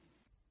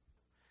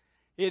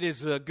It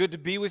is good to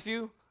be with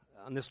you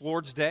on this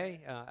Lord's Day.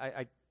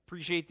 I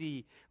appreciate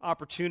the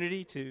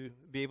opportunity to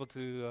be able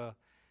to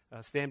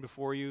stand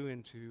before you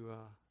and to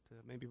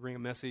maybe bring a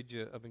message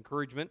of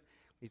encouragement.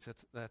 At least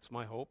that's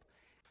my hope.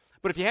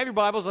 But if you have your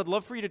Bibles, I'd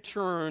love for you to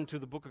turn to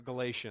the book of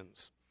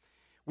Galatians.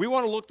 We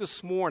want to look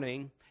this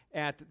morning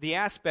at the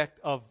aspect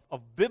of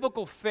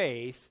biblical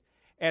faith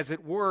as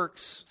it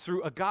works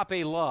through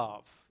agape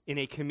love in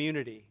a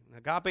community.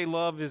 Agape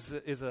love is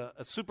a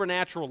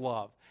supernatural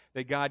love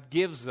that God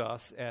gives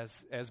us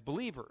as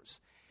believers,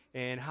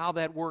 and how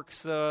that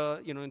works,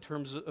 in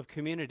terms of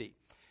community.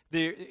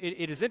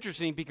 It is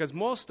interesting because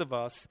most of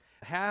us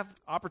have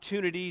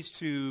opportunities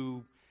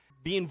to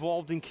be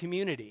involved in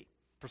community.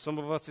 For some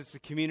of us, it's the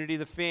community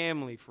of the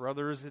family. For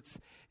others,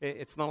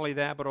 it's not only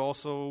that, but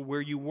also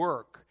where you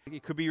work.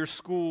 It could be your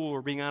school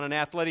or being on an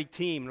athletic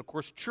team. And of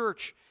course,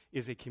 church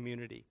is a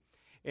community.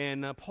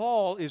 And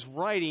Paul is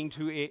writing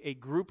to a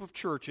group of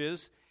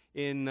churches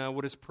in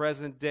what is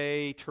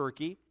present-day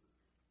Turkey.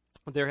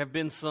 There have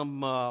been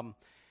some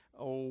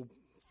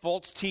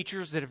false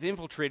teachers that have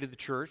infiltrated the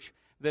church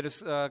that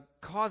is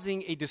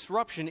causing a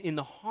disruption in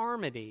the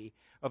harmony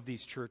of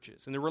these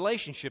churches and the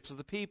relationships of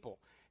the people.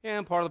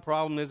 And part of the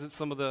problem is that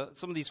some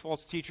of these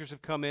false teachers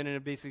have come in and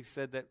have basically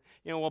said that,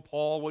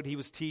 Paul, what he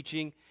was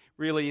teaching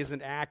really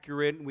isn't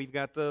accurate, and we've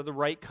got the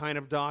right kind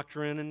of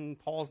doctrine, and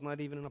Paul's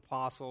not even an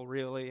apostle,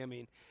 really.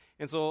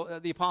 And so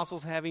the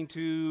apostles having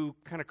to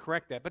kind of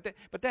correct that.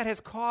 But that has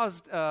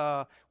caused,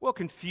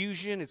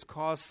 confusion. It's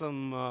caused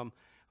some,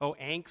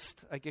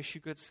 angst, I guess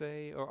you could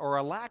say, or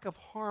a lack of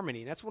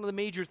harmony. That's one of the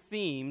major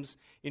themes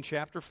in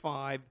chapter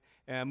 5,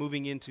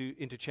 moving into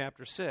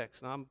chapter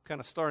 6. Now, I'm kind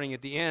of starting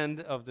at the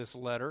end of this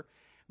letter,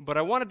 but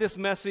I wanted this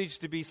message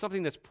to be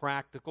something that's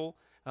practical,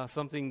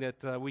 something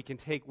that we can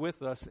take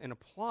with us and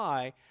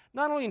apply,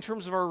 not only in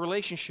terms of our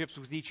relationships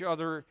with each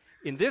other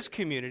in this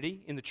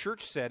community, in the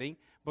church setting,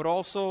 but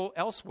also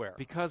elsewhere,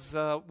 because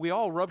we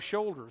all rub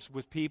shoulders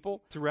with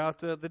people throughout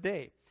the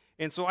day.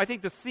 And so I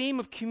think the theme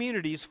of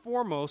community is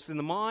foremost in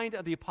the mind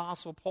of the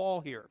Apostle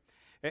Paul here,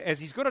 as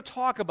he's going to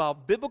talk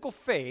about biblical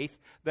faith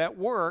that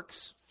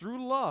works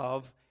through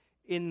love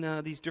in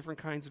these different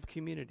kinds of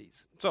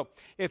communities. So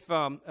if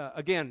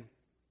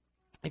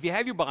you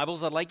have your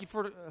Bibles, I'd like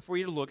for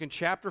you to look in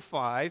chapter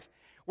 5.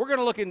 We're going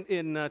to look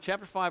in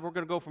chapter 5, we're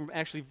going to go from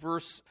actually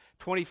verse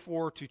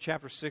 24 to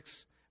chapter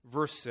 6,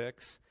 verse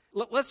 6.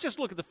 Let's just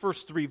look at the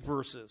first 3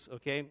 verses,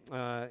 okay?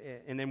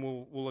 And then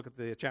we'll look at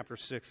the chapter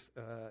 6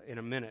 in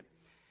a minute.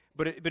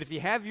 But if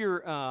you have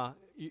your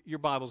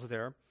Bibles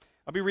there,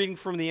 I'll be reading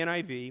from the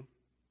NIV.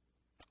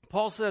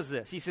 Paul says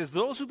this. He says,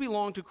 "Those who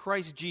belong to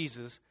Christ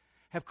Jesus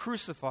have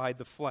crucified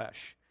the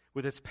flesh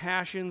with its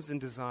passions and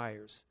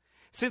desires.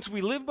 Since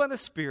we live by the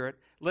Spirit,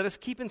 let us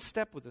keep in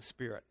step with the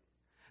Spirit.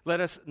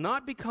 Let us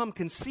not become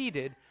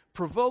conceited,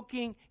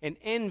 provoking and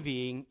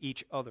envying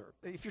each other."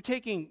 If you're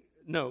taking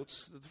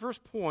notes, the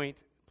first point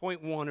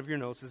 1 of your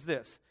notes is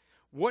this: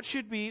 what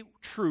should be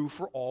true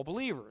for all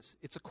believers?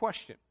 It's a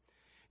question.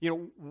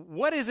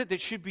 What is it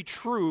that should be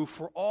true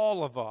for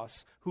all of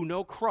us who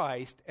know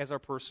Christ as our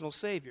personal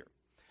Savior?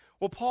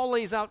 Well, Paul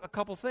lays out a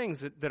couple things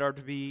that are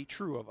to be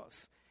true of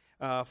us.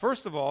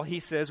 First of all,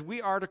 he says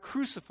we are to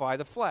crucify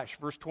the flesh.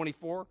 Verse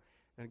 24,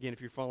 and again,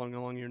 if you're following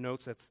along your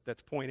notes,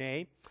 that's point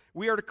A.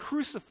 We are to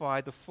crucify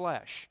the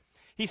flesh.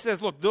 He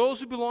says, look, those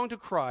who belong to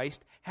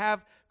Christ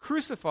have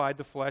crucified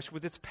the flesh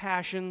with its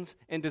passions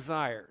and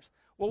desires.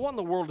 Well, what in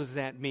the world does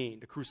that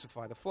mean, to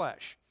crucify the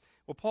flesh?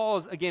 Well, Paul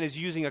is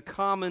using a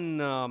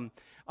common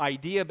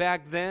idea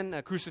back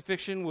then.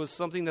 Crucifixion was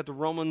something that the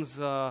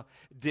Romans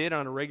did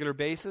on a regular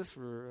basis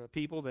for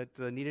people that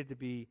needed to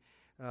be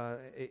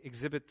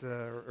exhibit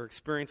or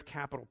experience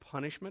capital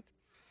punishment.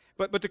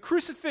 But the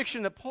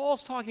crucifixion that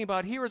Paul's talking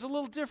about here is a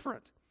little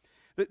different.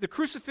 The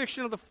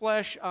crucifixion of the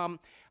flesh,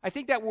 I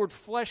think that word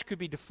flesh could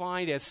be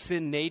defined as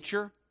sin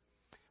nature.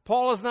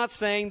 Paul is not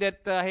saying that,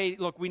 hey,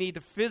 look, we need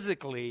to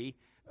physically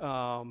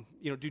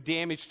do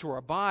damage to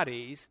our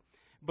bodies.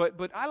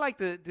 But I like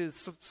to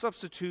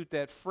substitute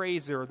that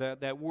phrase there,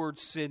 that word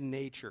sin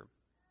nature.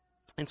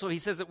 And so he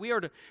says that we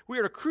are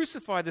to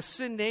crucify the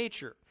sin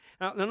nature.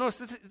 Now notice,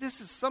 this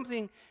is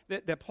something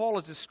that Paul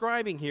is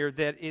describing here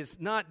that is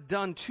not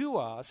done to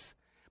us,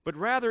 but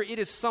rather it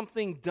is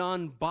something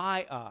done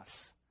by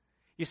us.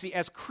 You see,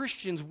 as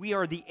Christians, we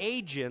are the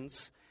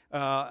agents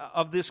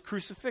of this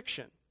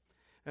crucifixion.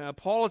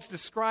 Paul is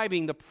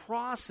describing the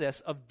process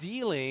of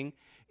dealing,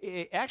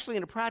 actually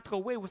in a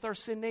practical way, with our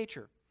sin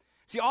nature.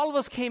 See, all of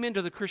us came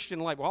into the Christian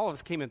life, all of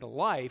us came into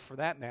life, for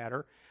that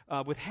matter,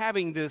 with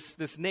having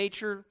this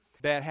nature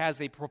that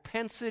has a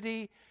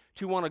propensity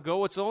to want to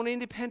go its own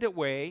independent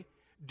way,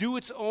 do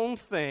its own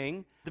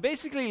thing, to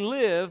basically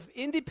live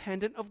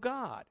independent of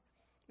God.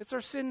 It's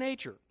our sin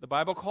nature. The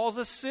Bible calls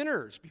us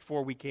sinners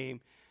before we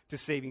came to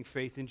saving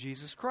faith in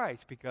Jesus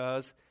Christ,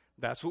 because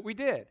that's what we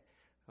did.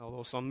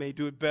 Although some may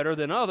do it better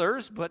than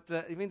others, but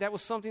that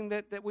was something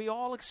that we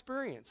all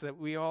experienced, that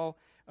we all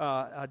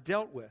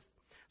dealt with.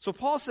 So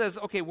Paul says,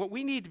 okay, what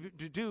we need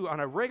to do on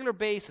a regular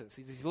basis,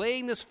 he's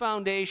laying this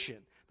foundation,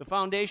 the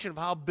foundation of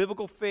how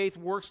biblical faith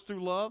works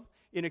through love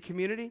in a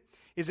community,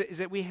 is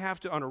that we have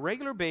to, on a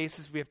regular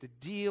basis, we have to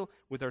deal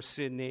with our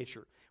sin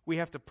nature. We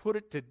have to put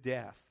it to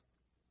death.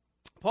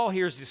 Paul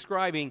here is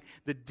describing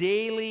the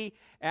daily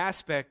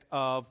aspect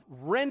of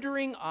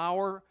rendering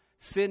our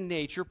sin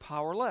nature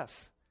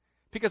powerless.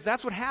 Because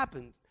that's what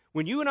happened.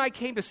 When you and I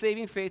came to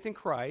saving faith in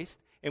Christ,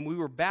 and we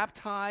were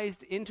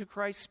baptized into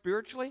Christ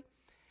spiritually,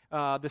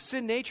 the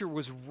sin nature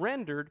was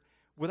rendered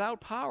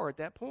without power at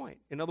that point.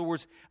 In other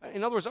words,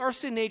 our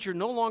sin nature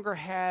no longer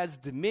has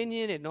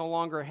dominion, it no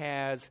longer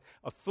has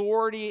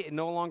authority, it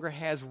no longer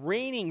has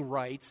reigning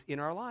rights in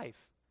our life.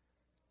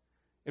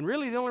 And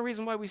really, the only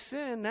reason why we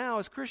sin now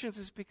as Christians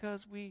is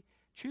because we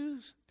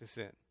choose to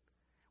sin.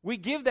 We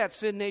give that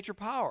sin nature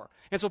power.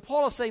 And so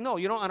Paul is saying, no,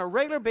 on a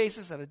regular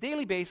basis, on a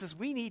daily basis,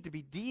 we need to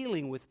be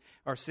dealing with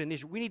our sin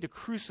nature. We need to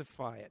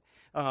crucify it.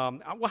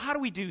 Well, how do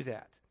we do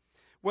that?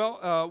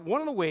 Well, one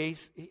of the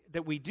ways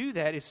that we do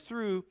that is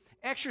through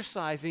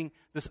exercising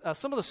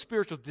some of the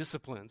spiritual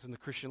disciplines in the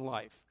Christian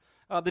life.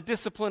 The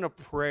discipline of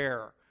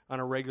prayer on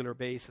a regular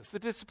basis, the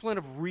discipline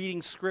of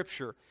reading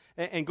Scripture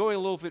and going a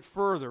little bit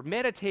further,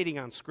 meditating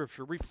on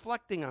Scripture,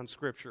 reflecting on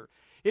Scripture.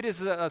 It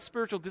is a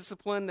spiritual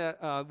discipline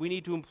that we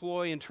need to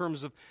employ in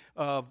terms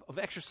of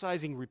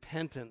exercising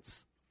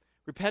repentance.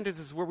 Repentance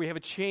is where we have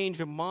a change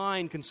of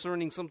mind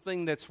concerning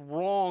something that's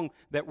wrong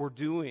that we're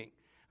doing,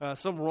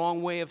 some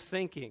wrong way of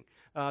thinking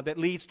that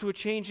leads to a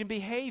change in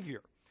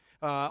behavior.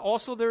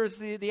 Also, there's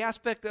the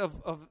aspect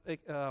of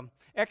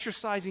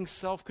exercising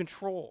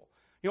self-control.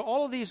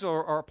 All of these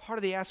are part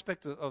of the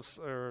aspect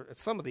or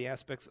some of the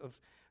aspects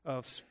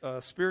of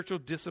spiritual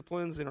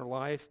disciplines in our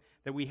life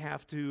that we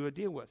have to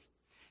deal with.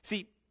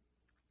 See,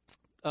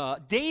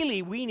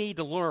 daily we need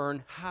to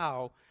learn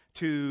how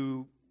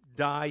to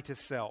die to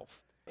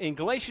self. In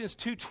Galatians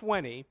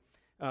 2:20,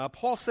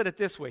 Paul said it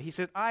this way. He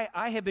said,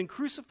 I have been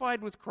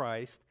crucified with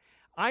Christ.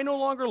 I no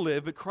longer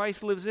live, but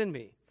Christ lives in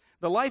me.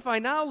 The life I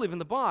now live in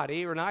the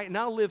body, or I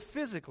now live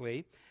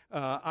physically,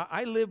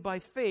 I live by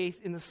faith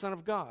in the Son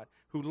of God,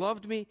 who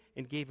loved me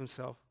and gave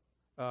himself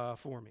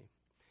for me.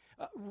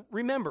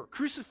 Remember,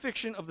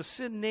 crucifixion of the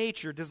sin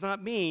nature does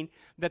not mean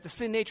that the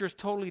sin nature is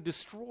totally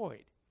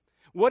destroyed.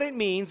 What it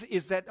means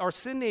is that our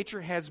sin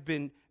nature has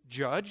been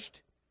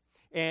judged,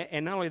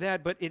 and not only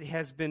that, but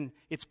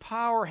its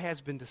power has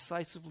been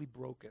decisively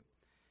broken.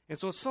 And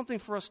so it's something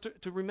for us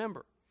to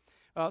remember.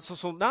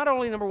 So not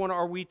only, number one,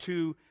 are we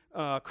to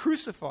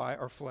crucify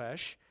our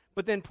flesh,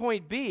 but then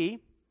point B,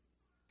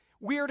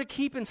 we are to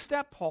keep in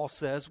step, Paul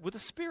says, with the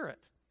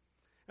Spirit.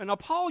 And now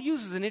Paul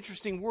uses an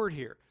interesting word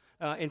here.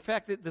 In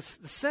fact, the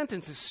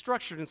sentence is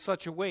structured in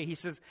such a way. He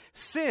says,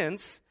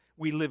 since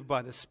we live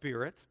by the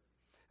Spirit.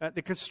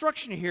 The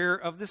construction here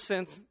of this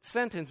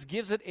sentence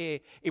gives it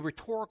a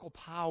rhetorical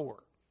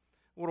power.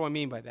 What do I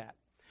mean by that?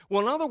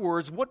 Well, in other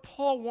words, what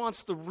Paul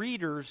wants the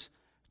readers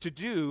to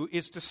do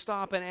is to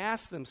stop and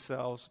ask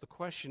themselves the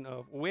question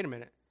of, wait a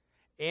minute,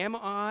 am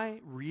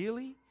I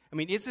really? I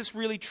mean, is this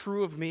really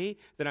true of me,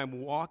 that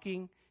I'm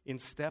walking in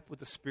step with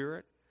the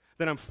Spirit,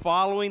 that I'm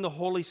following the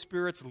Holy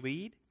Spirit's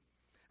lead?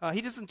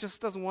 He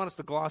doesn't want us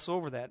to gloss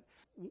over that.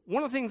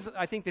 One of the things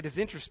I think that is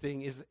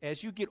interesting is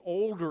as you get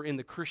older in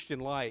the Christian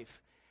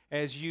life,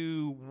 as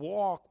you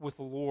walk with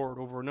the Lord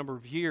over a number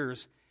of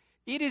years,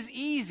 it is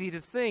easy to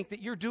think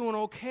that you're doing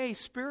okay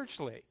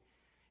spiritually.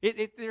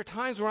 There are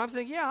times where I'm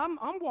thinking, yeah,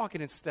 I'm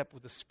walking in step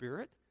with the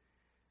Spirit.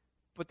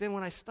 But then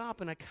when I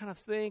stop and I kind of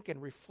think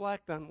and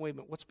reflect on, wait a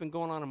minute, what's been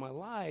going on in my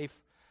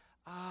life,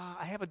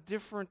 I have a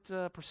different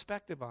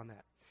perspective on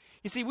that.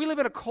 You see, we live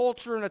in a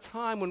culture and a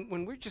time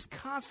when we're just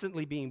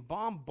constantly being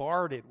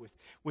bombarded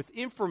with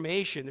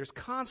information. There's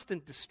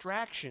constant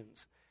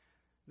distractions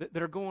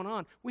that are going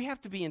on. We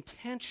have to be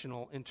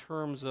intentional in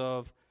terms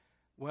of,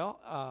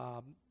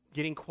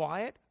 getting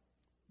quiet,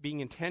 being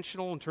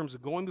intentional in terms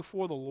of going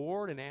before the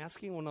Lord and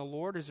asking, well, now,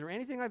 Lord, is there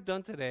anything I've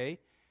done today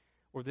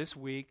or this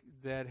week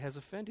that has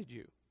offended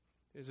you?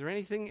 Is there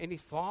anything, any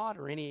thought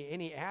or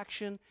any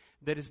action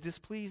that is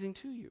displeasing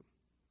to you?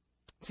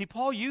 See,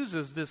 Paul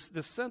uses this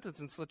sentence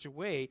in such a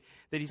way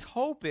that he's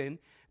hoping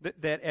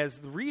that as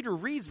the reader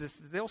reads this,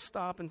 they'll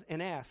stop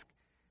and ask,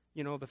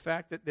 the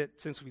fact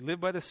that since we live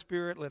by the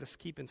Spirit, let us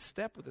keep in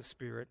step with the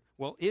Spirit.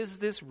 Well, is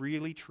this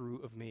really true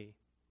of me?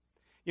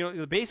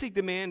 The basic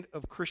demand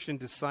of Christian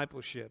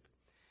discipleship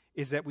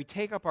is that we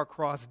take up our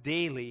cross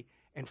daily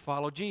and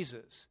follow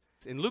Jesus.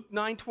 In Luke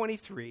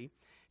 9:23,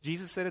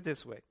 Jesus said it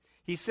this way.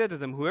 He said to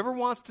them, whoever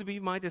wants to be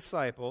my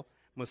disciple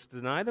must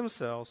deny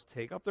themselves,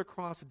 take up their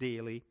cross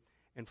daily,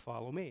 and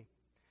follow me.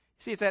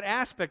 See, it's that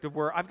aspect of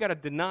where I've got to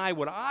deny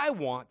what I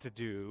want to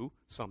do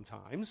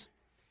sometimes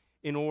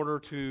in order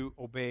to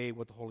obey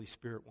what the Holy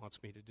Spirit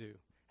wants me to do.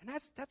 And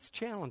that's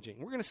challenging.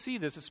 We're going to see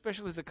this,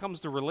 especially as it comes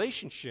to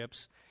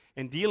relationships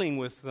and dealing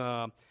with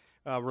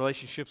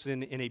relationships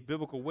in a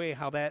biblical way,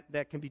 how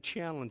that can be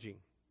challenging.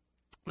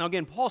 Now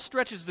again, Paul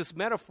stretches this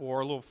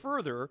metaphor a little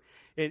further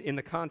in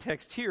the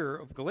context here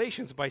of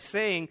Galatians by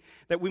saying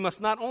that we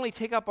must not only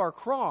take up our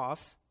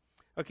cross,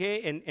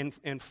 okay,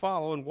 and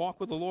follow and walk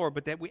with the Lord,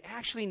 but that we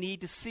actually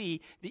need to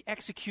see the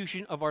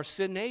execution of our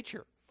sin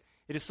nature.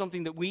 It is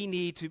something that we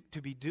need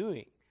to be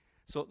doing.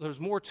 So there's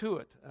more to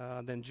it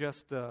than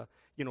just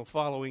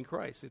following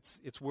Christ.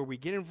 It's where we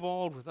get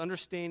involved with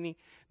understanding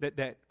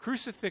that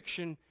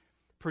crucifixion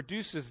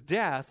produces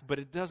death, but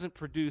it doesn't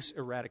produce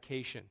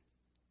eradication.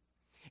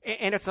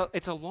 And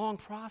it's a long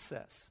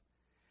process.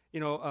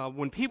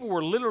 When people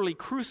were literally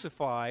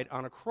crucified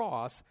on a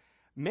cross,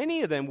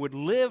 many of them would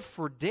live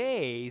for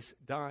days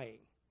dying.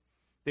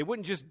 They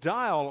wouldn't just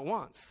die all at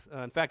once.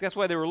 In fact, that's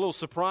why they were a little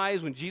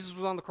surprised when Jesus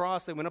was on the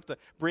cross. They went up to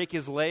break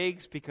his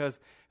legs because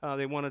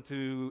they wanted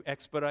to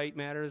expedite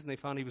matters, and they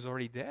found he was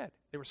already dead.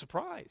 They were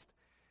surprised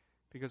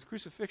because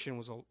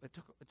crucifixion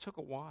it took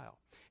a while.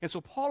 And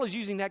so Paul is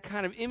using that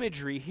kind of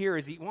imagery here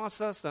as he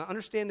wants us to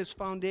understand this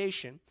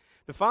foundation.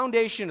 The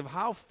foundation of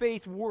how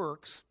faith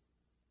works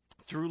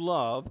through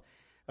love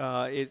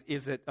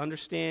is that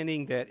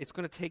understanding that it's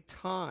going to take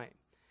time.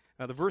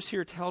 The verse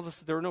here tells us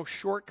that there are no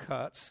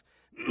shortcuts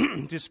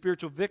to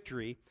spiritual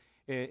victory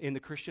in the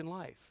Christian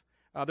life.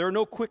 There are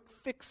no quick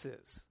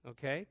fixes,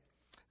 okay?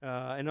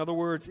 In other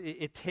words,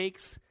 it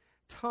takes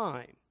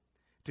time.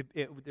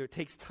 It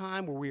takes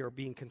time where we are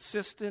being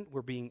consistent,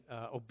 we're being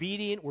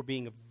obedient, we're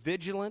being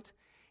vigilant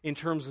in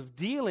terms of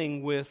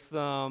dealing with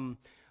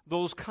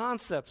those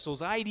concepts,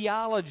 those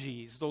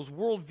ideologies, those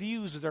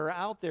worldviews that are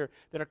out there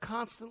that are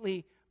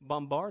constantly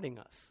bombarding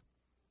us.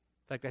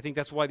 In fact, I think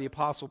that's why the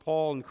Apostle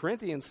Paul in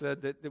Corinthians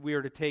said that we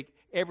are to take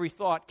every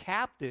thought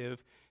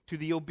captive to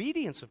the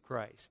obedience of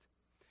Christ.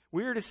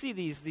 We are to see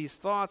these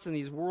thoughts and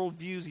these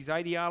worldviews, these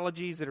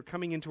ideologies that are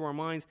coming into our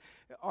minds.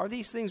 Are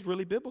these things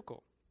really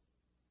biblical?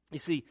 You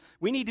see,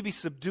 we need to be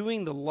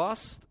subduing the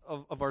lust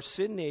of our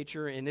sin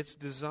nature and its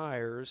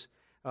desires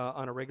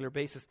on a regular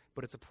basis,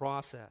 but it's a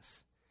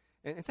process.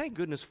 And thank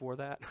goodness for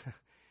that,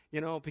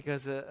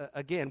 because,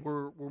 again,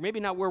 we're maybe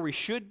not where we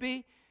should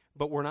be,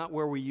 but we're not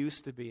where we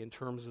used to be in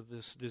terms of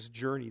this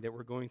journey that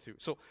we're going through.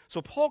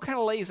 So Paul kind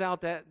of lays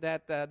out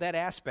that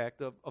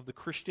aspect of the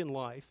Christian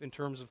life in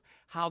terms of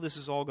how this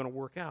is all going to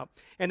work out.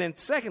 And then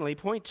secondly,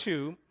 point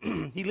 2,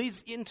 he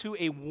leads into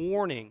a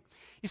warning.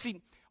 You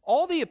see,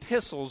 all the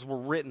epistles were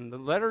written, the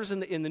letters in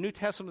the New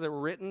Testament that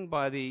were written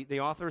by the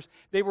authors,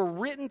 they were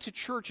written to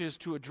churches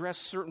to address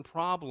certain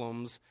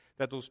problems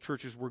that those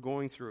churches were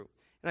going through.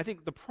 And I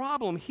think the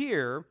problem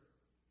here,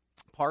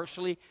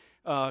 partially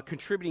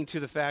contributing to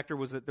the factor,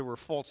 was that there were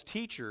false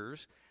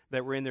teachers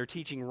that were in there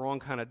teaching wrong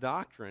kind of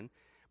doctrine,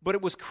 but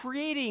it was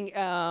creating,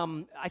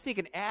 I think,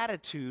 an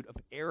attitude of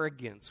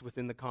arrogance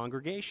within the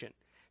congregation.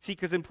 See,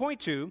 because in point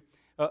 2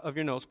 of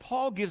your notes,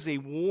 Paul gives a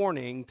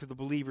warning to the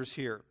believers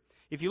here.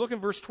 If you look in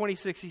verse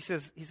 26, he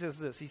says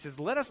this. He says,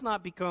 "Let us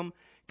not become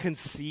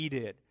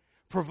conceited,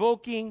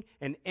 provoking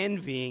and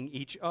envying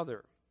each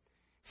other."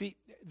 See,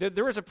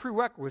 there is a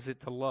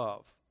prerequisite to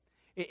love.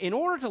 In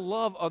order to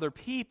love other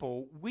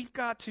people, we've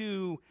got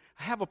to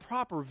have a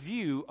proper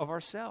view of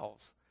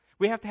ourselves.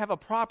 We have to have a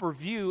proper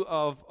view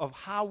of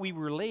how we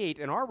relate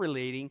and are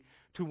relating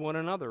to one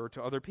another or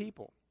to other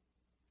people,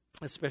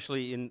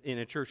 especially in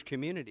a church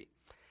community.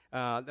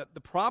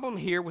 The problem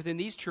here within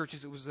these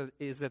churches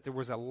is that there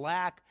was a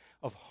lack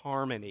of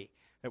harmony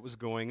that was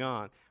going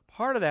on.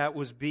 Part of that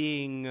was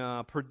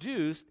being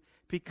produced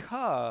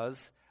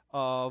because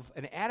of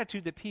an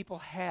attitude that people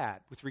had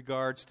with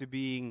regards to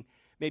being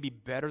maybe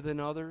better than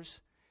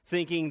others,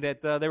 thinking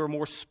that they were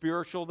more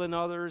spiritual than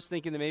others,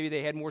 thinking that maybe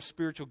they had more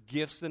spiritual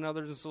gifts than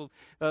others, and so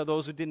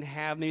those who didn't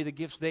have maybe the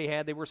gifts they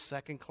had, they were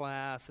second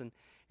class, and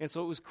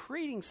so it was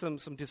creating some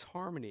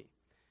disharmony.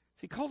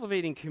 See,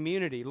 cultivating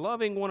community,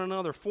 loving one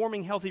another,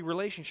 forming healthy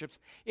relationships,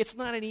 it's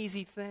not an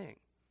easy thing.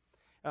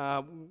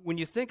 When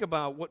you think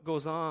about what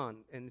goes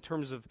on in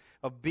terms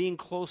of being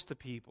close to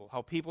people,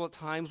 how people at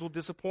times will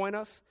disappoint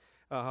us,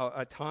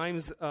 at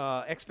times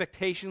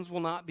expectations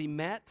will not be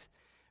met,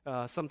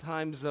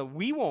 sometimes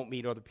we won't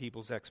meet other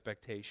people's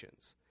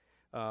expectations.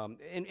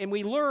 And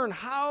we learn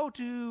how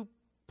to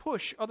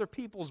push other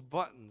people's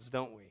buttons,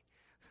 don't we?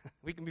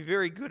 We can be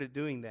very good at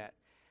doing that.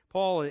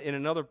 Paul, in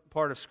another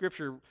part of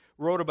Scripture,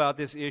 wrote about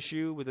this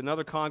issue with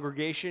another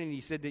congregation, and he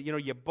said that,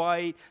 you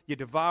bite, you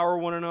devour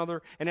one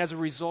another, and as a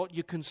result,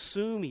 you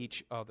consume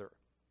each other.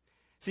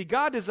 See,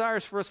 God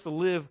desires for us to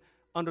live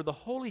under the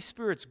Holy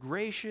Spirit's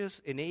gracious,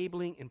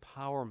 enabling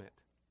empowerment.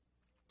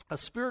 A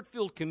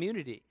Spirit-filled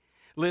community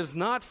lives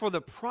not for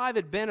the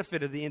private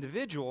benefit of the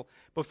individual,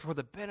 but for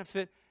the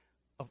benefit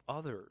of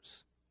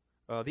others.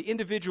 The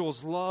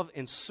individuals love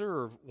and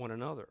serve one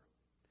another.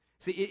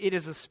 See, it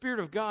is the Spirit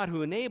of God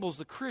who enables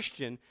the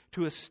Christian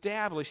to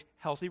establish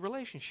healthy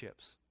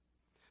relationships.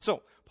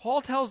 So,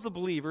 Paul tells the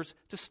believers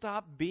to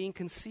stop being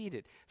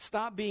conceited,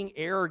 stop being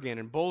arrogant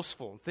and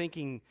boastful, and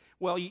thinking,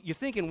 well, you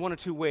think in one of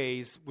two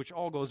ways, which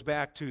all goes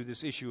back to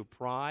this issue of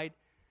pride.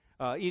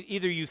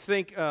 Either you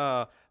think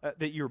that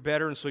you're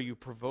better and so you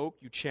provoke,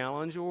 you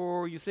challenge,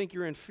 or you think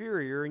you're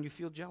inferior and you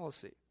feel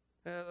jealousy.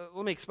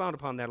 Let me expound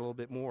upon that a little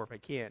bit more if I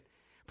can.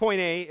 Point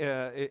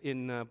A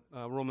in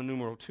Roman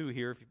numeral 2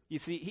 here, you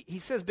see, he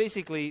says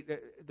basically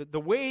the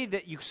way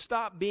that you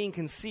stop being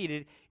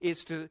conceited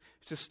is to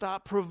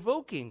stop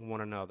provoking one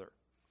another.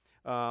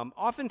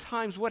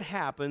 Oftentimes what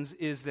happens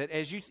is that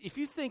if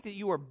you think that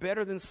you are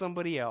better than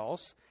somebody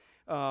else,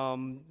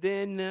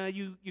 then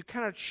you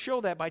kind of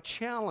show that by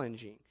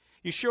challenging.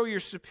 You show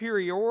your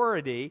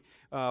superiority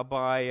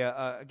by,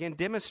 again,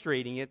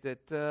 demonstrating it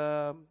that,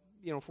 for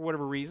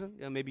whatever reason,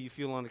 maybe you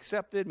feel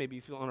unaccepted, maybe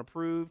you feel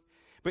unapproved.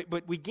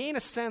 But we gain a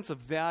sense of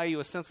value,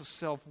 a sense of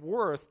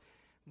self-worth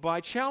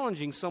by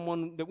challenging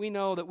someone that we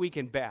know that we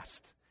can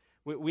best.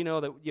 We know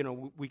that,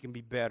 we can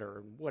be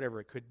better, whatever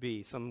it could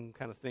be, some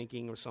kind of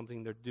thinking or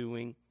something they're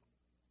doing.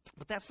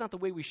 But that's not the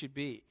way we should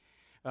be.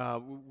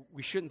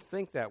 We shouldn't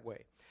think that way.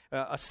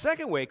 A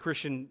second way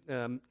Christian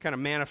kind of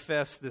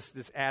manifests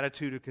this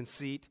attitude of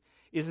conceit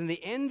is in the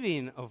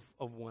envying of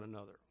one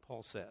another,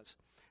 Paul says.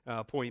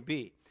 Point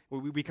B,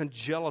 we become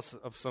jealous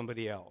of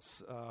somebody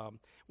else.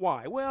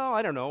 Why? Well,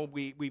 I don't know.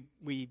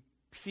 We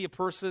see a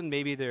person,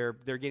 maybe they're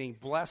getting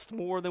blessed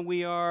more than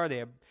we are. They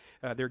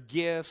have their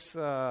gifts.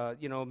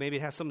 Maybe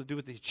it has something to do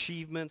with the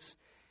achievements.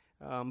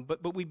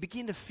 But we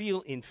begin to feel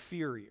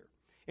inferior.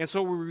 And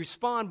so we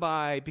respond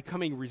by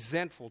becoming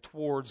resentful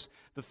towards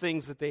the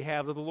things that they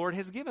have that the Lord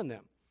has given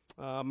them.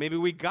 Maybe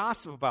we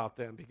gossip about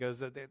them because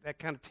that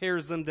kind of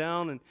tears them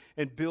down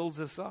and builds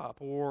us up.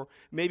 Or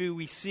maybe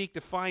we seek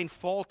to find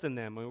fault in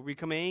them and we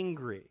become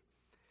angry.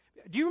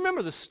 Do you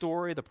remember the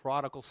story of the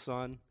prodigal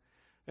son?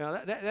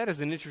 Now, that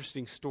is an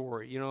interesting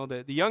story.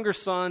 The younger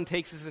son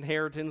takes his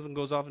inheritance and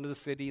goes off into the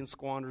city and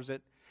squanders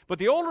it. But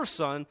the older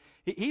son,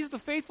 he's the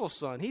faithful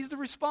son. He's the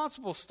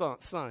responsible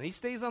son. He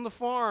stays on the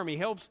farm. He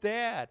helps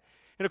dad.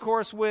 And, of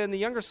course, when the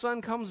younger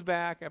son comes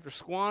back after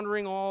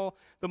squandering all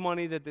the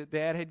money that the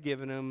dad had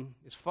given him,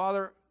 his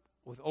father,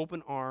 with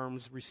open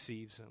arms,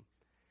 receives him.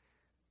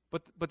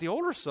 But the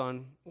older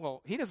son,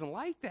 well, he doesn't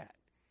like that.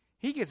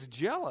 He gets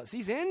jealous.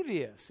 He's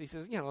envious. He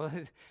says,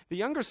 the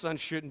younger son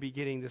shouldn't be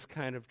getting this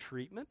kind of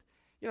treatment.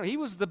 He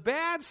was the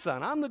bad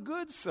son. I'm the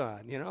good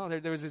son.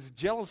 There was this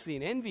jealousy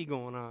and envy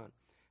going on.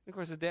 And of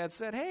course, the dad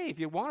said, hey, if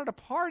you wanted a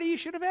party, you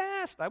should have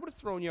asked. I would have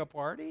thrown you a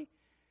party.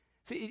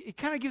 See, it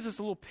kind of gives us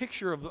a little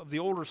picture of the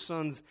older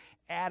son's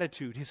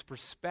attitude, his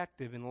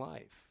perspective in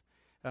life,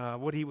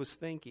 what he was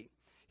thinking.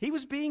 He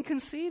was being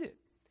conceited.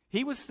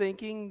 He was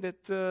thinking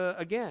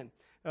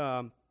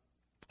that,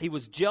 he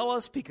was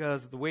jealous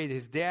because of the way that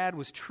his dad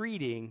was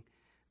treating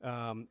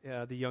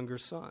the younger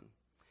son.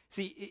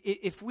 See,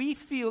 if we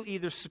feel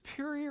either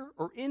superior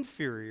or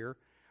inferior,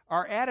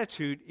 our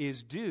attitude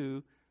is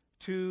due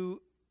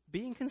to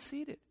being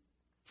conceited,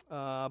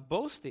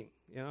 boasting.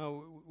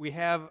 We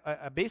have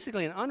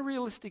basically an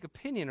unrealistic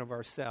opinion of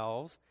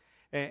ourselves,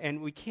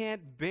 and we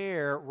can't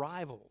bear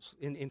rivals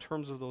in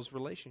terms of those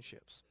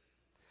relationships.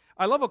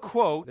 I love a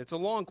quote. It's a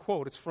long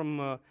quote. It's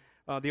from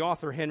the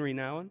author Henry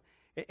Nouwen.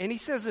 And he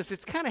says this,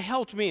 it's kind of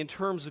helped me in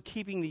terms of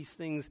keeping these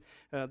things,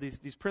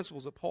 these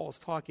principles that Paul is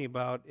talking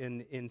about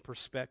in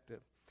perspective.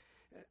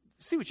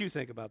 See what you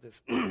think about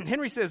this.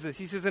 Henry says this,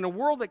 he says, in a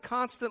world that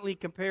constantly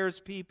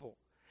compares people,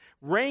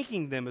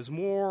 ranking them as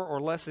more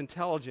or less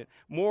intelligent,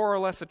 more or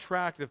less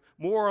attractive,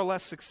 more or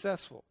less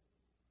successful,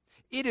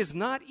 it is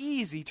not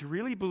easy to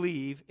really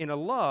believe in a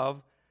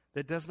love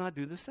that does not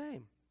do the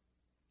same.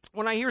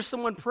 When I hear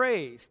someone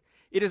praised,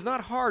 it is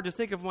not hard to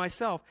think of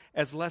myself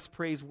as less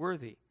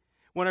praiseworthy.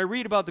 When I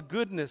read about the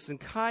goodness and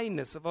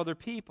kindness of other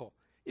people,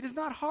 it is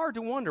not hard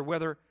to wonder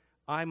whether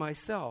I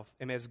myself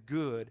am as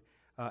good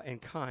and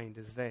kind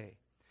as they.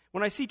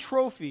 When I see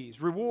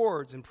trophies,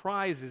 rewards, and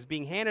prizes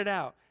being handed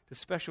out to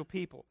special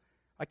people,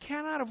 I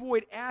cannot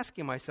avoid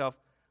asking myself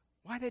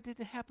why that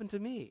didn't happen to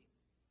me.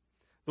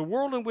 The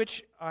world in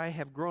which I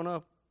have grown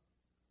up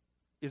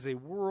is a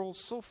world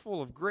so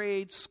full of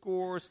grades,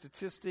 scores,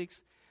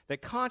 statistics,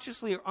 that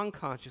consciously or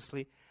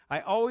unconsciously, I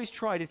always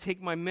try to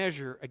take my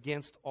measure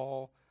against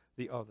all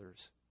the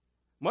others.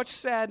 Much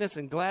sadness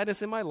and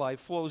gladness in my life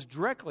flows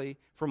directly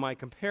from my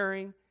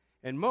comparing,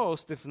 and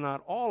most, if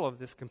not all of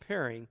this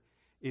comparing,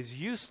 is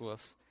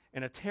useless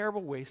and a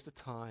terrible waste of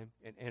time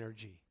and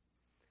energy.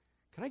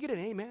 Can I get an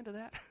amen to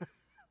that?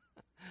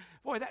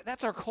 Boy,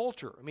 that's our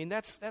culture. I mean,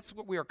 that's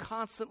what we are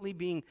constantly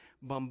being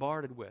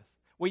bombarded with.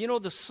 Well,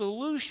 the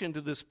solution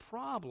to this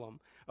problem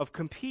of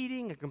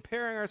competing and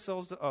comparing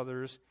ourselves to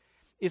others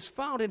is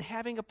found in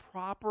having a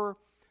proper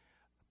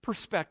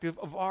perspective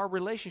of our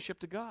relationship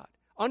to God.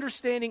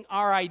 Understanding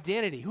our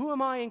identity. Who am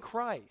I in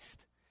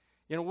Christ?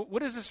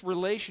 What does this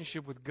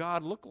relationship with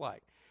God look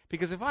like?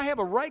 Because if I have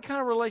a right kind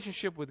of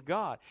relationship with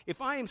God,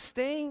 if I am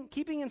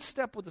keeping in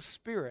step with the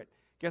Spirit,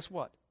 guess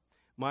what?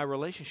 My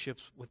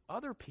relationships with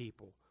other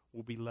people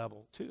will be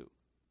level too.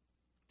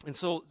 And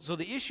so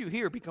the issue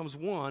here becomes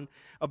one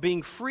of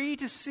being free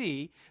to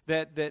see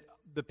that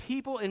the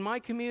people in my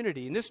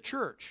community, in this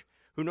church,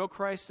 who know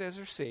Christ as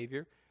their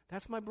Savior,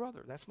 that's my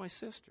brother, that's my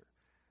sister.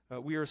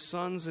 We are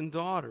sons and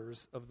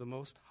daughters of the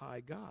Most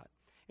High God.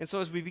 And so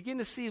as we begin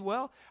to see,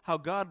 how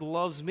God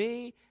loves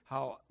me,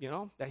 how,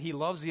 that He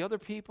loves the other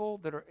people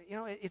that are,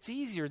 it's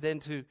easier then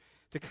to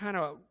to kind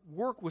of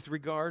work with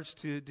regards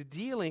to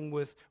dealing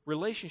with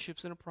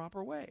relationships in a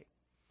proper way.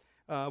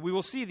 We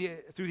will see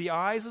through the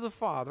eyes of the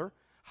Father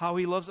how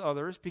he loves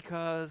others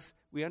because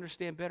we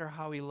understand better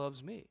how he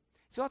loves me.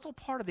 So that's all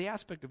part of the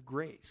aspect of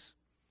grace.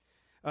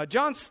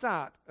 John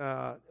Stott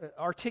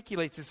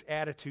articulates this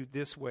attitude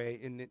this way,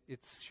 and it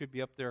should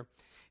be up there.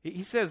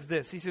 He says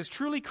this. He says,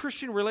 truly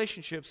Christian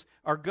relationships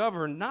are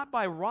governed not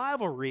by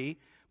rivalry,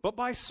 but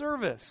by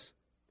service.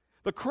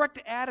 The correct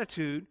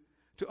attitude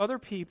to other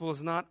people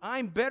is not,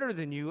 I'm better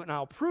than you and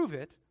I'll prove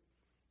it,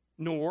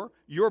 nor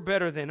you're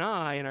better than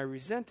I and I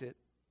resent it,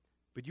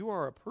 but you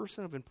are a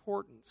person of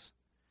importance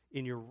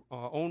in your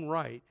own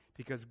right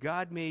because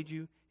God made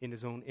you in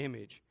his own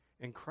image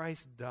and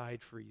Christ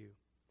died for you.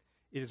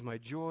 It is my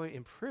joy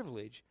and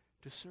privilege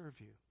to serve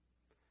you.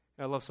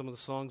 I love some of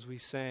the songs we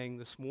sang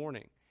this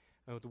morning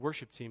with the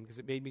worship team because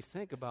it made me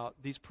think about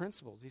these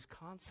principles, these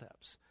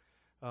concepts,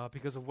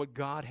 because of what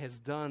God has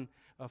done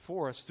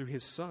for us through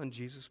his Son,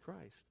 Jesus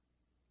Christ.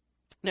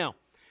 Now,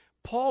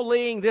 Paul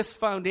laying this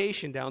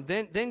foundation down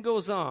then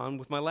goes on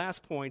with my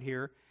last point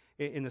here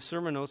in the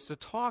sermon notes to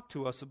talk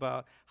to us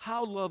about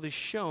how love is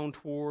shown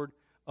toward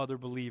other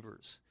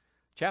believers.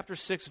 Chapter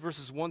 6,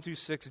 verses 1 through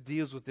 6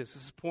 deals with this.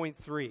 This is point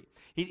 3.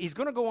 He's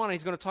going to go on and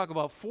he's going to talk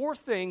about 4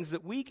 things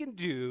that we can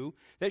do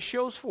that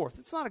shows forth.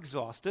 It's not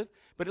exhaustive,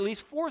 but at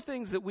least 4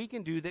 things that we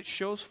can do that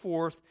shows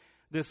forth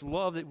this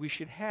love that we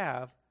should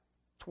have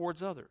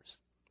towards others.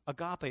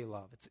 Agape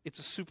love. It's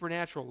a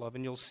supernatural love,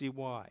 and you'll see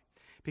why.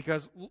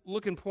 Because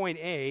look in point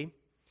A,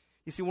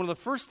 you see one of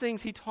the first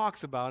things he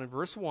talks about in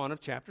verse 1 of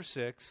chapter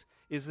 6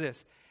 is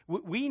this.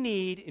 We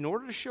need, in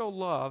order to show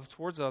love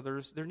towards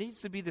others, there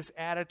needs to be this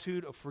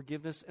attitude of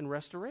forgiveness and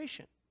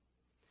restoration.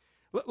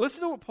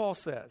 Listen to what Paul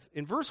says.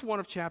 In verse 1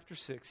 of chapter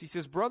 6, he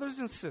says, brothers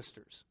and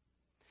sisters,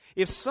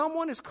 if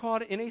someone is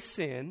caught in a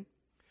sin,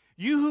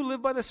 you who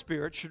live by the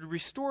Spirit should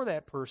restore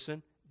that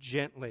person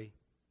gently.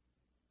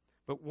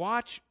 But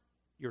watch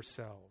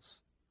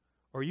yourselves,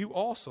 or you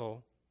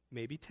also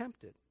may be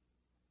tempted.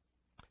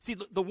 See,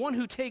 the one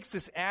who takes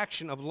this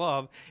action of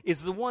love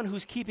is the one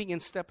who's keeping in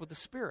step with the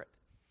Spirit.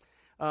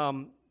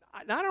 I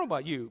don't know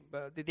about you,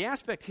 but the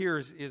aspect here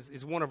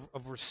is one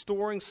of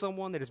restoring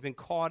someone that has been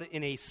caught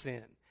in a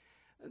sin.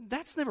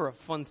 That's never a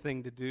fun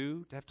thing to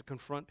do, to have to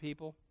confront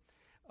people.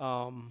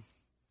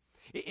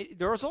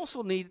 There is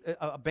also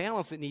a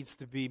balance that needs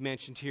to be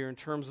mentioned here in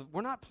terms of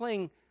we're not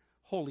playing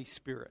Holy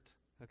Spirit.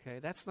 Okay,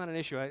 that's not an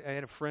issue. I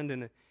had a friend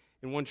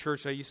in one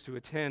church I used to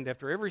attend.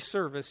 After every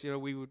service,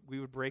 we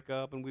would break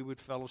up and we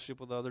would fellowship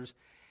with others,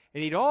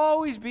 and he'd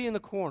always be in the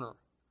corner,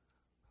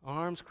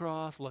 arms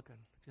crossed, looking.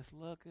 Just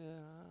looking,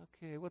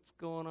 okay, what's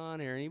going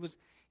on here? And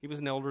he was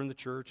an elder in the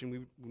church,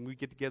 and when we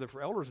get together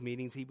for elders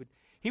meetings,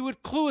 he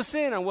would clue us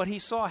in on what he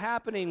saw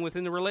happening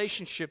within the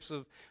relationships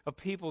of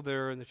people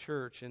there in the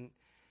church. And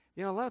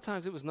a lot of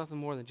times it was nothing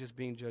more than just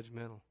being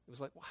judgmental. It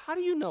was like, well, how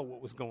do you know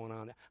what was going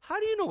on there? How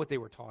do you know what they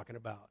were talking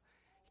about?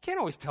 You can't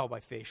always tell by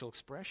facial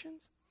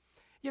expressions.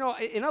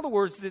 In other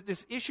words,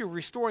 this issue of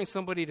restoring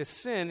somebody to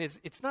sin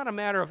it's not a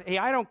matter of, hey,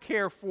 I don't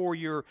care for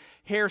your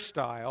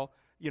hairstyle,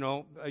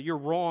 you're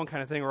wrong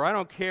kind of thing, or I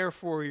don't care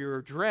for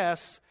your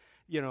dress,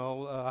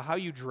 how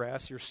you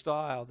dress, your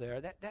style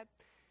there. That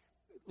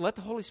let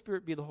the Holy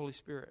Spirit be the Holy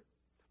Spirit.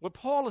 What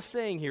Paul is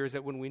saying here is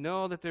that when we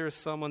know that there is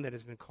someone that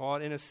has been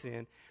caught in a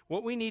sin,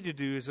 what we need to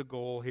do as a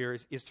goal here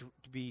is to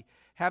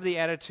have the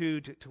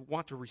attitude to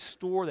want to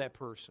restore that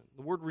person.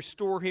 The word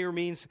restore here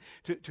means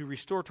to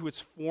restore to its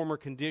former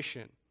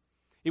condition.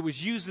 It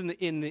was used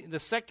in the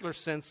secular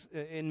sense,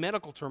 in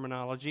medical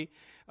terminology,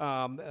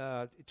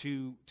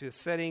 to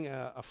setting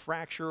a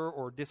fracture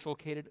or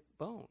dislocated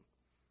bone.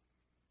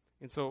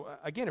 And so,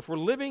 again, if we're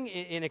living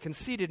in a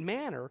conceited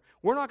manner,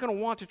 we're not going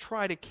to want to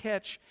try to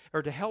catch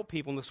or to help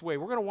people in this way.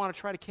 We're going to want to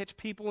try to catch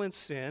people in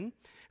sin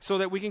so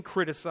that we can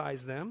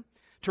criticize them,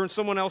 turn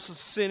someone else's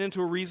sin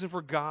into a reason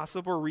for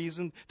gossip or a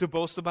reason to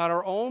boast about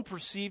our own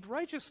perceived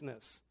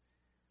righteousness.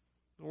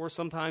 Or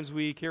sometimes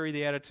we carry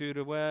the attitude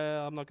of,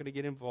 well, I'm not going to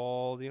get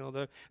involved.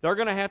 They're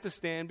going to have to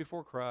stand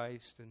before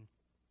Christ. And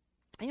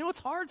it's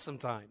hard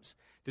sometimes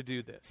to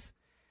do this.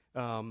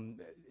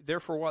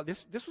 Therefore, while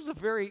this was a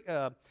very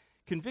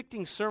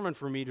convicting sermon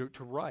for me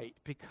to write,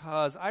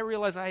 because I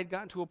realized I had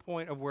gotten to a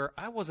point of where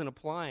I wasn't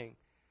applying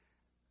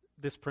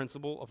this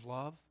principle of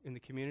love in the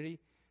community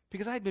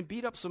because I had been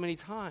beat up so many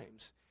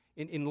times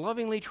in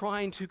lovingly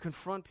trying to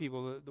confront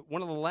people.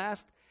 One of the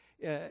last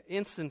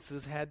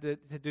instances had to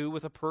do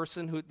with a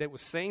person that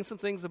was saying some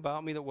things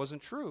about me that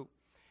wasn't true.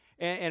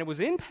 And it was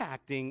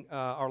impacting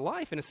our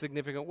life in a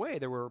significant way.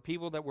 There were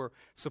people that were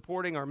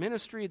supporting our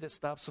ministry that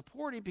stopped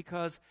supporting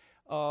because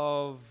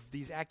of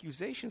these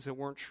accusations that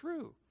weren't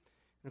true.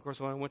 And of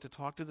course, when I went to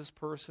talk to this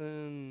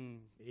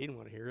person, he didn't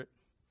want to hear it.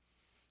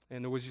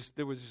 And there was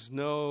just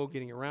no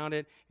getting around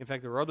it. In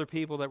fact, there were other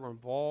people that were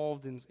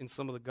involved in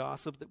some of the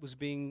gossip that was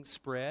being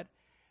spread.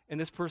 And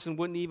this person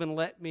wouldn't even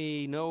let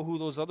me know who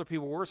those other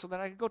people were so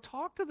that I could go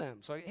talk to them.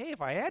 So, hey,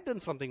 if I had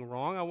done something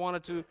wrong, I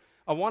wanted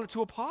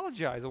to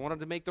apologize. I wanted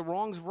to make the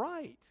wrongs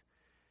right.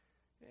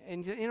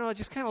 And, it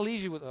just kind of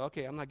leaves you with,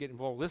 okay, I'm not getting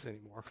involved with this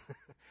anymore.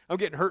 I'm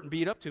getting hurt and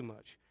beat up too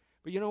much.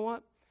 But you know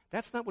what?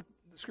 That's not what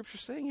the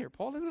Scripture's saying here.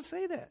 Paul doesn't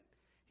say that.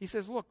 He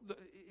says, look,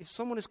 if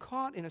someone is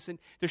caught in a sin,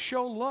 to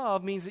show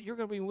love means that you're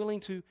going to be willing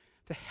to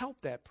help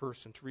that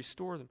person, to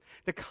restore them.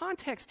 The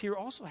context here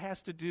also has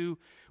to do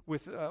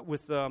with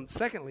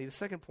secondly, the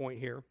second point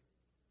here,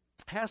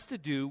 has to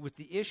do with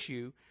the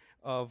issue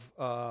of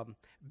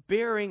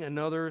bearing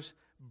another's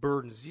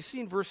burdens. You see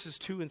in verses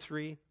 2 and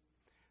 3,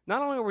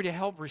 not only are we to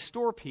help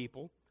restore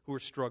people who are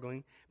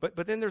struggling, but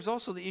then there's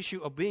also the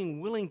issue of being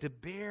willing to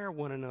bear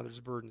one another's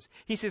burdens.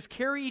 He says,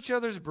 carry each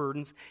other's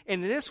burdens,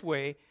 and in this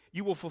way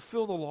you will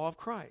fulfill the law of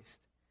Christ.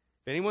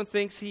 If anyone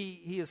thinks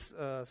he is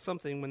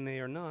something when they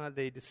are not,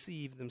 they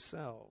deceive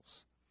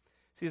themselves.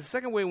 See, the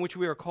second way in which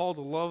we are called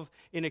to love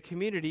in a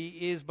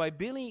community is by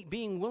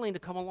being willing to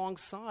come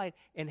alongside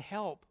and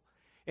help.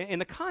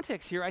 And the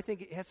context here, I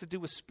think it has to do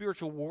with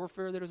spiritual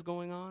warfare that is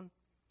going on.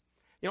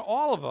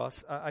 All of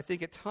us, I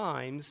think at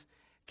times,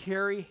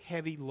 carry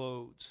heavy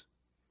loads.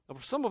 Now,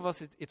 for some of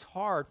us, it's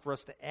hard for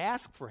us to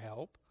ask for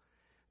help.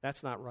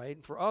 That's not right.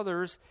 And for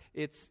others,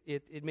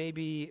 it may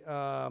be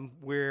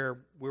where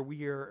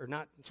we are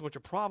not so much a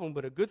problem,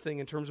 but a good thing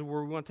in terms of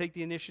where we want to take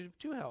the initiative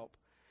to help.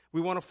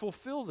 We want to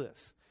fulfill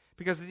this.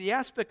 Because the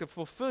aspect of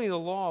fulfilling the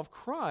law of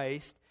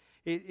Christ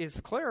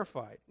is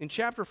clarified. In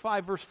chapter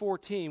 5, verse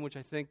 14, which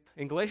I think,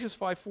 in Galatians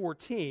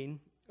 5:14,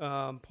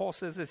 Paul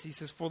says this. He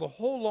says, for the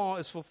whole law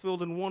is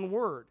fulfilled in one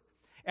word,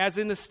 as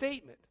in the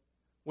statement.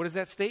 What is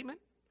that statement?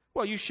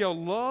 Well, you shall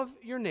love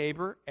your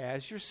neighbor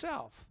as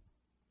yourself.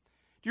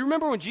 Do you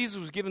remember when Jesus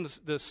was given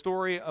the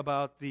story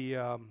about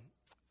the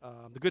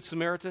Good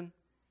Samaritan?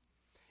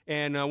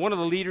 And one of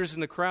the leaders in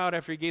the crowd,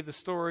 after he gave the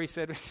story,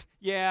 said,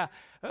 yeah,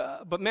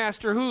 but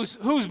Master,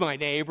 who's my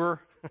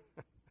neighbor?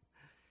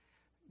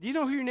 Do you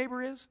know who your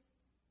neighbor is?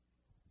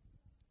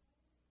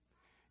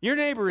 Your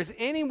neighbor is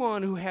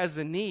anyone who has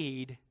a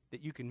need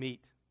that you can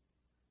meet.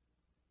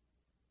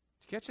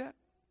 Did you catch that?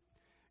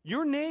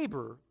 Your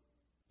neighbor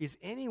is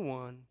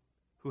anyone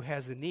who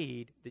has a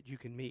need that you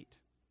can meet.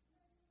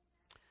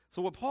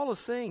 So what Paul is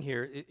saying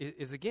here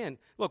is again,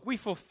 look, we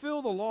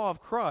fulfill the law of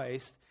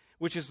Christ,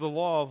 which is the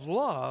law of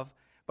love,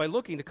 by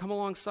looking to come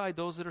alongside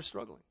those that are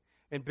struggling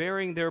and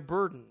bearing their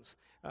burdens.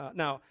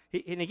 Now,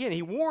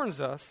 he warns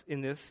us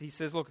in this. He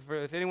says, look,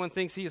 if anyone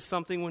thinks he is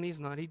something when he's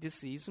not, he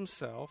deceives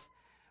himself.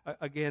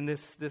 Again,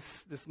 this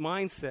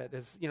mindset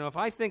is, if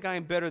I think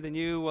I'm better than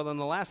you, well, then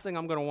the last thing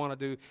I'm going to want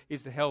to do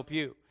is to help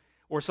you.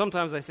 Or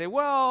sometimes I say,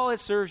 well, it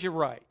serves you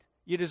right.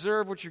 You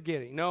deserve what you're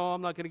getting. No,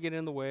 I'm not going to get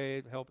in the way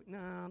of helping.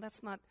 No,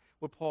 that's not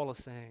what Paul is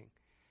saying,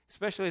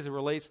 especially as it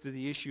relates to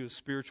the issue of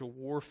spiritual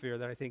warfare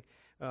that I think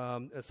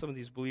some of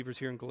these believers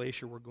here in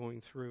Galatia were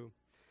going through.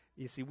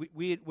 You see,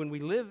 when we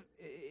live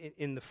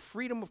in the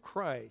freedom of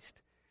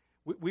Christ,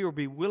 we will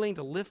be willing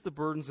to lift the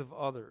burdens of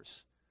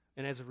others,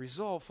 and as a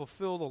result,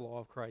 fulfill the law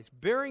of Christ.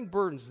 Bearing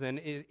burdens, then,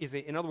 is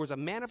in other words, a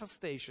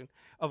manifestation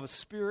of a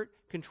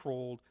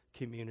spirit-controlled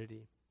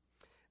community.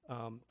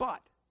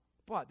 But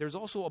there's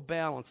also a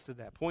balance to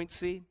that. Point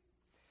C.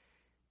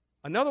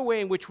 Another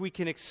way in which we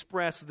can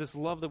express this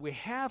love that we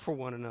have for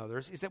one another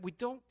is that we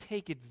don't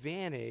take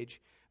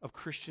advantage of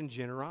Christian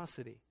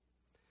generosity.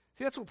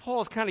 See, that's what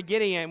Paul is kind of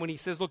getting at when he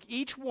says, look,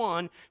 each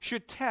one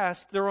should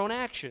test their own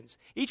actions.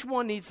 Each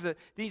one needs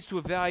to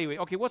evaluate,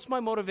 okay, what's my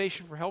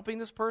motivation for helping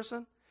this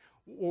person?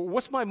 Or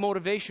what's my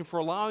motivation for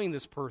allowing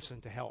this person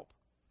to help?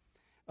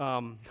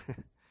 My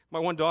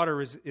one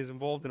daughter is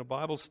involved in a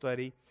Bible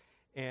study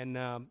and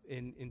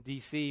in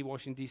D.C.,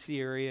 Washington, D.C.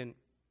 area, and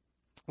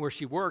where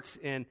she works,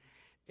 and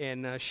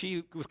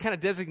she was kind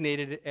of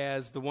designated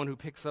as the one who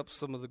picks up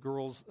some of the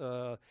girls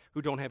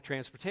who don't have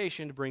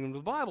transportation to bring them to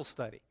the Bible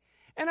study.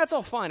 And that's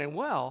all fine and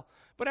well,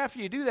 but after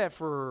you do that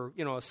for,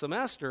 a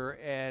semester,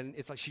 and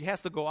it's like she has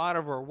to go out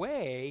of her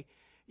way,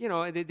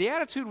 the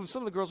attitude of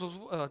some of the girls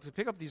was to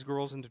pick up these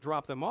girls and to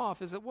drop them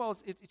off is that, well,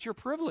 it's your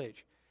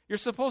privilege. You're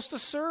supposed to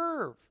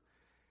serve.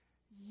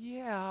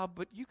 Yeah,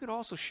 but you could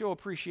also show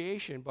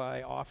appreciation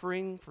by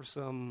offering for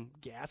some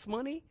gas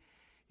money.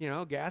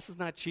 Gas is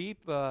not cheap,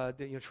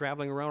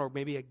 traveling around, or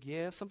maybe a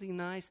gift, something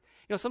nice.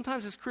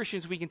 Sometimes as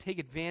Christians we can take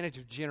advantage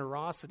of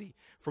generosity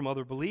from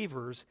other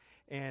believers.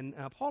 And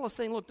Paul is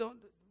saying, look, don't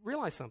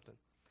realize something.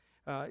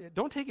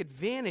 Don't take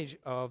advantage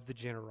of the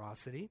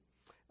generosity.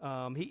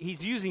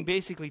 He's using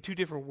basically two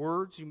different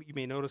words. You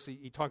may notice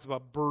he talks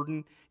about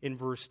burden in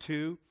verse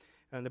 2.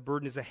 And the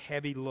burden is a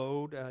heavy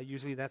load.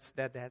 Usually that's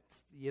the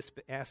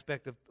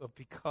aspect of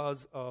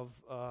because of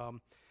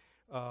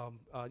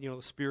the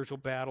spiritual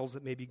battles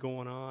that may be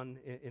going on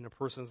in a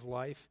person's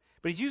life.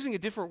 But he's using a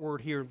different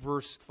word here in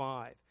verse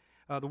 5.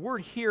 The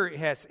word here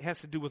has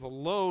to do with a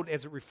load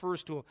as it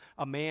refers to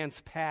a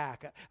man's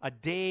pack, a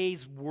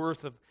day's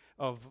worth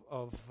of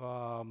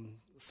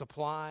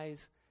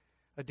supplies,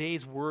 a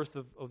day's worth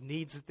of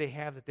needs that they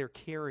have that they're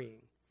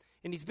carrying.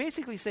 And he's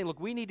basically saying, look,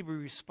 we need to be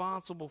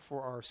responsible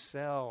for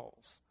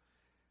ourselves.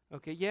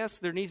 Okay, yes,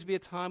 there needs to be a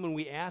time when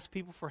we ask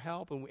people for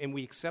help and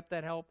we accept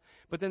that help,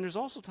 but then there's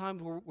also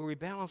times where we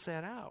balance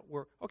that out,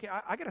 where, okay,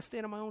 I got to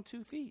stand on my own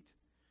 2 feet.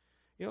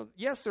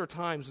 Yes, there are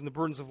times when the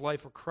burdens of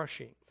life are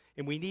crushing,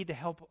 and we need the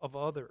help of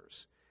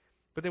others.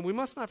 But then we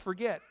must not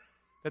forget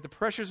that the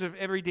pressures of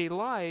everyday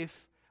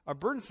life are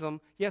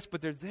burdensome, yes,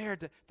 but they're there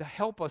to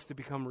help us to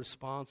become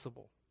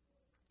responsible.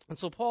 And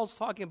so Paul's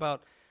talking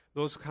about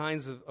those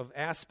kinds of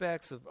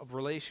aspects of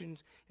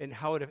relations and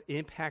how it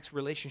impacts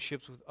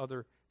relationships with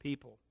other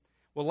people.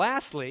 Well,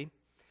 lastly,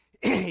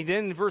 then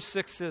in verse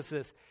 6 says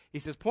this. He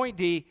says, point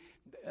D,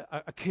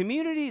 a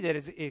community that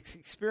is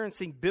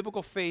experiencing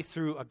biblical faith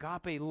through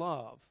agape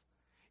love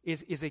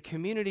is a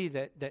community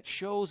that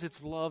shows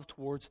its love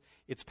towards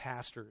its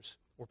pastors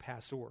or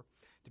pastor,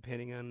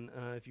 depending on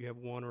if you have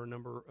one or a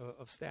number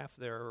of staff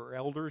there, or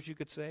elders, you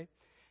could say.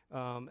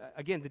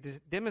 Again,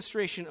 the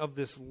demonstration of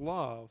this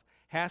love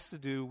has to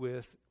do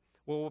with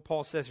what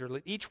Paul says here.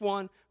 Let each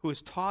one who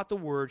is taught the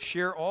word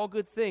share all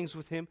good things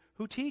with him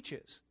who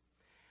teaches.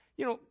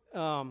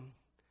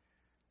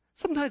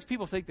 Sometimes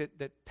people think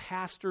that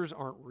pastors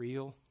aren't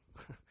real.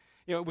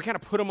 We kind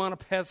of put them on a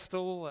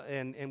pedestal,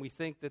 and we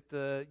think that,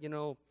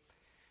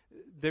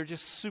 they're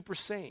just super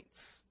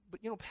saints.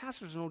 But,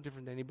 pastors are no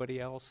different than anybody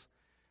else.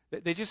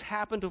 They just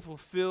happen to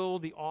fulfill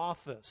the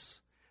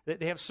office.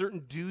 They have certain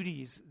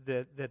duties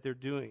that they're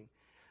doing.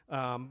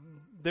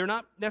 They're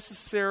not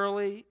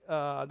necessarily,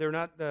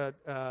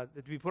 to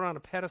be put on a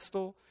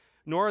pedestal,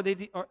 nor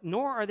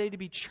are they to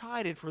be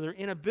chided for their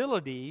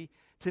inability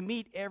to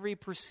meet every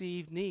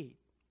perceived need.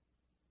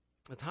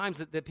 The times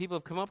that people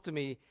have come up to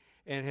me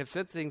and have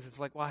said things, it's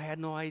like, well, I had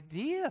no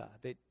idea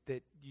that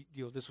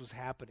this was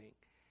happening.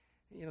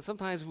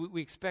 Sometimes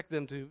we expect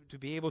them to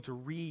be able to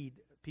read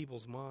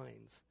people's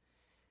minds.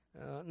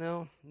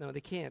 No,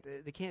 they can't.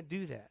 They can't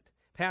do that.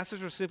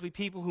 Pastors are simply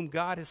people whom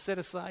God has set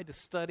aside to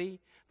study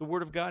the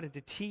Word of God and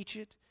to teach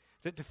it,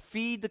 to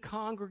feed the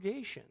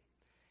congregation.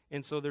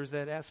 And so there's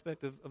that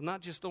aspect of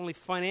not just only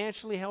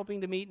financially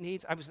helping to meet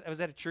needs. I was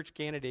at a church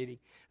candidating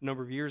a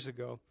number of years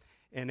ago,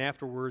 and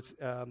afterwards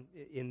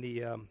in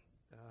the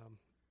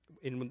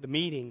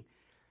meeting,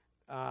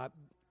 I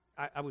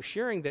was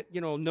sharing that,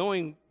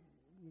 knowing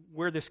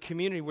where this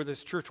community, where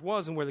this church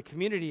was and where the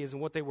community is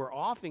and what they were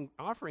offering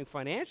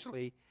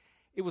financially,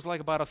 it was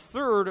like about a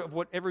third of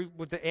what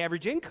the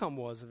average income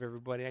was of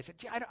everybody. And I said,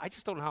 I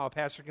just don't know how a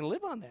pastor can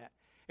live on that.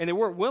 And they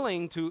weren't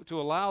willing to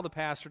allow the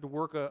pastor to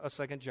work a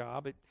second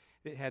job.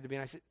 It had to be.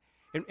 And I said,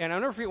 and I'll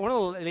never forget, one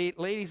of the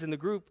ladies in the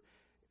group,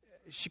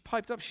 she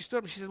piped up, she stood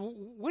up, and she said, well,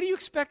 what do you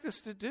expect us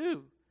to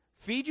do?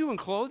 Feed you and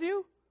clothe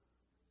you?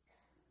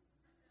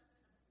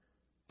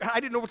 I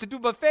didn't know what to do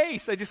with my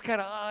face. I just kind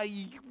of,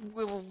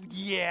 well,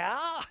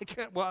 yeah.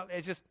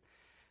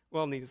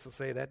 Needless to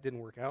say, that didn't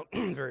work out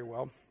very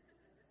well.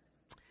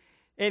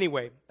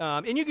 Anyway,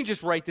 and you can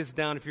just write this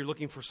down if you're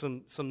looking for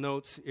some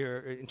notes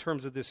in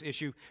terms of this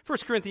issue. 1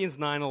 Corinthians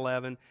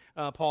 9:11,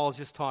 Paul is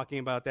just talking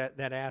about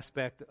that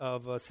aspect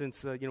of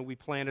since we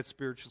planted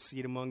spiritual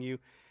seed among you,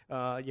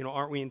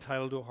 aren't we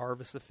entitled to a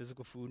harvest of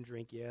physical food and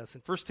drink? Yes.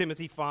 And 1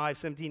 Timothy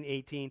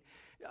 5:17-18,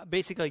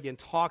 basically again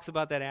talks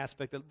about that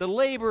aspect. The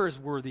labor is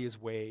worthy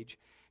his wage.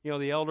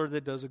 The elder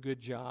that does a good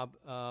job,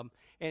 and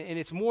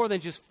it's more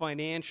than just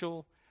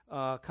financial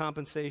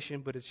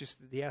compensation, but it's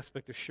just the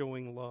aspect of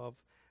showing love.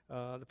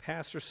 The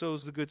pastor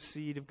sows the good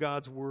seed of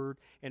God's word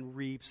and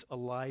reaps a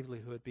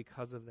livelihood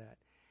because of that.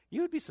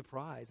 You would be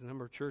surprised the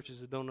number of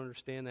churches that don't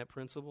understand that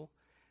principle.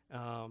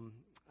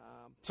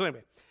 So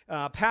anyway,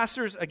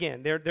 pastors,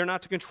 again, they're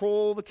not to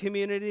control the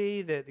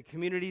community. The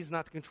community is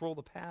not to control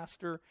the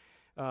pastor.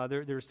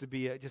 There's to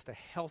be just a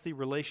healthy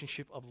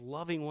relationship of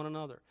loving one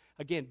another.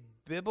 Again,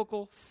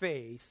 biblical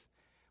faith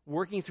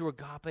working through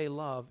agape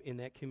love in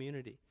that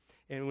community.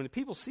 And when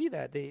people see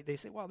that, they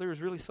say, wow,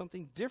 there's really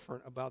something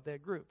different about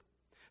that group.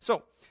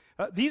 So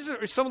these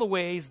are some of the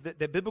ways that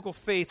biblical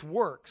faith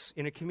works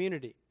in a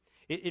community.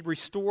 It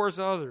restores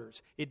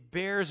others. It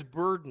bears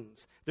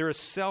burdens. There is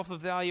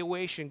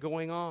self-evaluation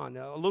going on,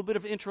 a little bit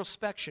of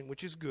introspection,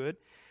 which is good,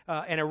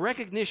 and a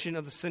recognition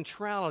of the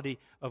centrality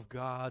of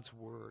God's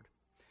word.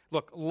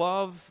 Look,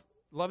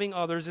 loving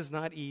others is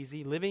not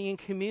easy. Living in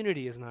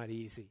community is not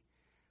easy.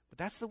 But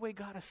that's the way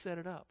God has set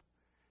it up.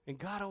 And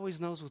God always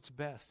knows what's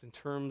best in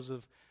terms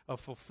of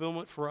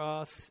fulfillment for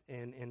us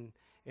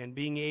and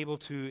being able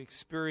to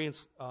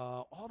experience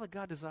all that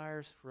God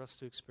desires for us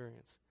to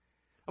experience.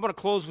 I'm going to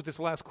close with this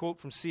last quote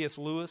from C.S.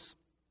 Lewis.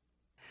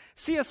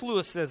 C.S.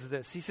 Lewis says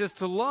this. He says,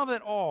 to love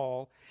at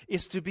all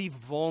is to be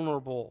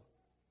vulnerable.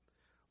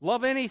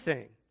 Love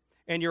anything,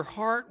 and your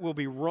heart will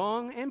be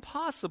wrung and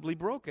possibly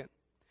broken.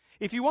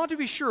 If you want to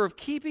be sure of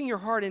keeping your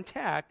heart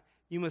intact,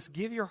 you must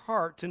give your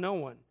heart to no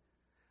one,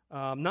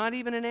 not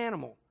even an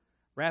animal.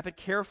 Wrap it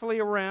carefully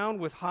around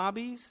with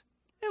hobbies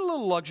and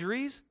little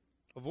luxuries.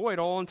 Avoid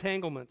all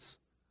entanglements.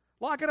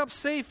 Lock it up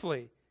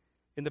safely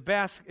in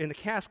the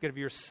casket of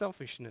your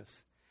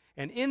selfishness.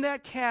 And in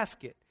that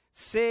casket,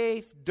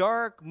 safe,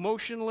 dark,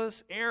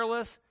 motionless,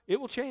 airless, it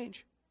will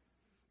change.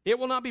 It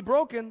will not be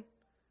broken.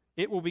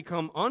 It will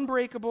become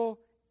unbreakable,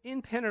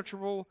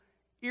 impenetrable,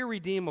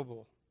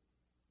 irredeemable.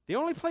 The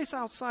only place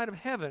outside of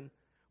heaven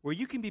where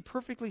you can be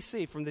perfectly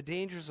safe from the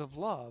dangers of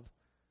love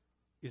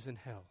is in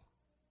hell.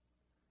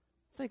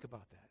 Think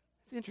about that.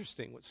 It's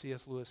interesting what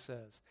C.S. Lewis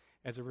says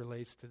as it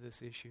relates to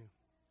this issue.